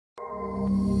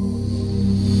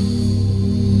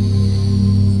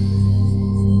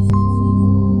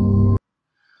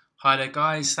Hi there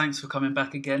guys, thanks for coming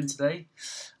back again today.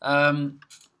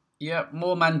 Yeah,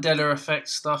 more Mandela effect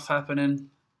stuff happening.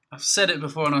 I've said it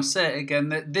before and I'll say it again,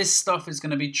 that this stuff is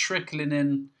going to be trickling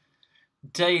in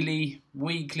daily,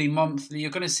 weekly, monthly.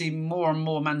 You're going to see more and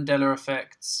more Mandela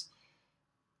effects.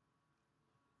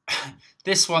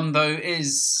 This one though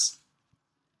is...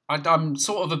 I'm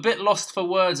sort of a bit lost for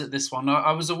words at this one.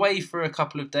 I was away for a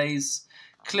couple of days,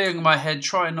 clearing my head,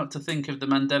 trying not to think of the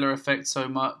Mandela effect so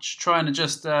much, trying to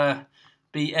just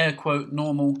be air quote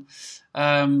normal.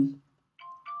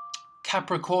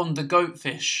 Capricorn the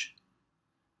goatfish.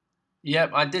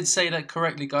 Yep, I did say that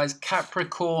correctly, guys.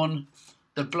 Capricorn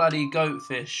the bloody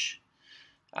goatfish.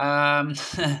 I'm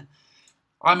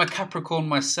a Capricorn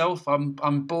myself.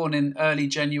 I'm born in early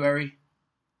January,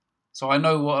 so I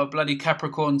know what a bloody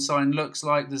Capricorn sign looks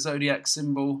like, the zodiac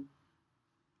symbol.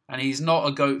 And he's not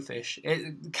a goatfish.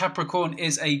 Capricorn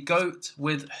is a goat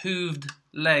with hooved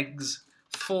legs.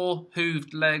 4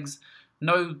 hooved legs.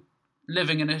 No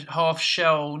living in a half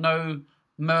shell. No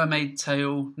mermaid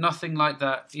tail. Nothing like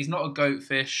that. He's not a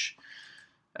goatfish.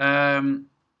 A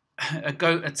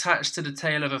goat attached to the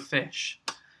tail of a fish.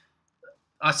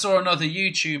 I saw another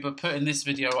YouTuber putting this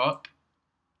video up.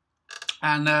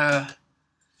 And...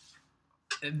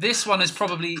 this one has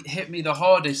probably hit me the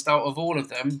hardest out of all of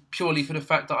them, purely for the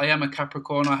fact that I am a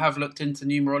Capricorn. I have looked into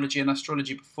numerology and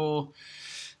astrology before.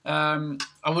 I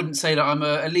wouldn't say that I'm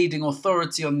a leading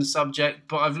authority on the subject,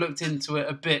 but I've looked into it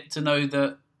a bit to know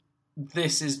that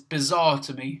this is bizarre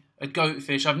to me, a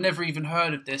goatfish. I've never even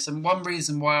heard of this, and one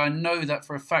reason why I know that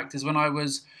for a fact is when I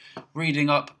was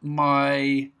reading up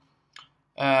my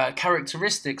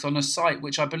characteristics on a site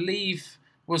which I believe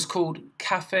was called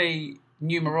Cafe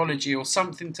Numerology or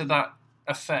something to that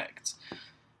effect,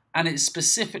 and it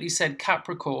specifically said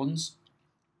Capricorns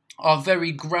are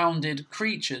very grounded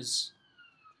creatures.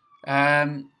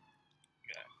 I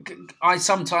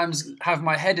sometimes have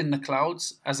my head in the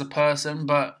clouds as a person,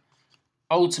 but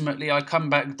ultimately I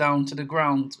come back down to the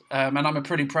ground, and I'm a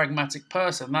pretty pragmatic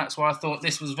person. That's why I thought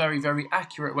this was very, very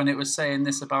accurate when it was saying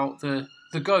this about the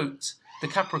goat, the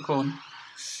Capricorn.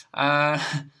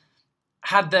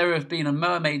 Had there have been a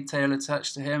mermaid tail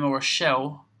attached to him or a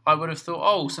shell, I would have thought,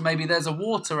 oh, so maybe there's a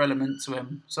water element to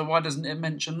him. So why doesn't it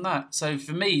mention that? So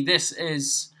for me, this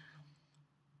is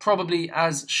probably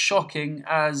as shocking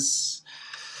as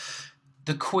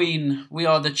the Queen, We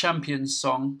Are the Champions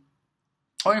song.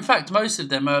 Or in fact, most of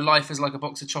them are Life is Like a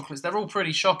Box of Chocolates. They're all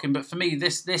pretty shocking, but for me,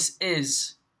 this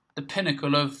is the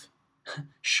pinnacle of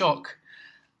shock.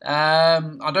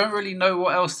 I don't really know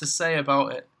what else to say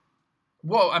about it.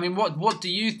 What do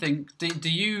you think? Do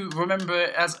you remember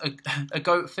it as a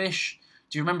goatfish?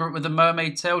 Do you remember it with a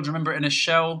mermaid tail? Do you remember it in a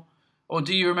shell? Or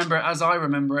do you remember it as I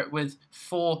remember it, with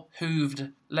 4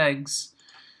 hooved legs?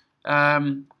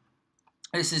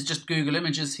 This is just Google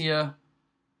Images here.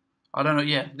 I don't know,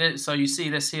 yeah. So you see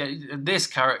this here, this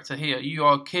character here. You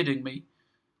are kidding me.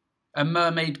 A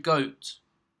mermaid goat.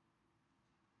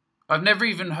 I've never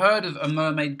even heard of a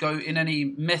mermaid goat in any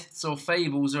myths or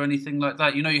fables or anything like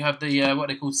that. You know, you have the, what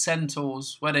they call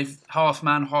centaurs, where they've half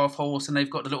man, half horse, and they've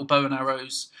got the little bow and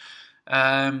arrows.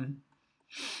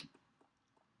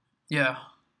 Yeah,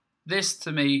 this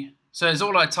to me, so as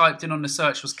all I typed in on the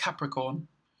search was Capricorn.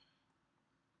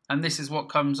 And this is what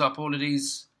comes up, all of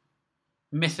these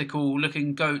mythical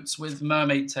looking goats with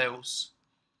mermaid tails.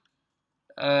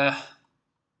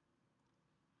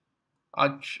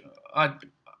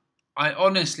 I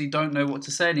honestly don't know what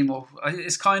to say anymore.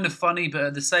 It's kind of funny, but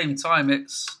at the same time,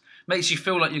 it makes you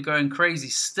feel like you're going crazy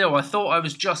still. I thought I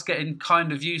was just getting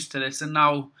kind of used to this, and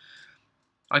now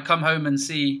I come home and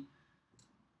see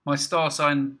my star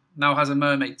sign now has a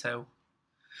mermaid tail.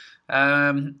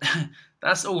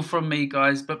 That's all from me,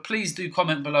 guys. But please do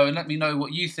comment below and let me know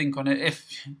what you think on it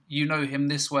if you know him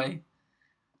this way.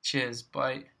 Cheers.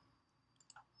 Bye.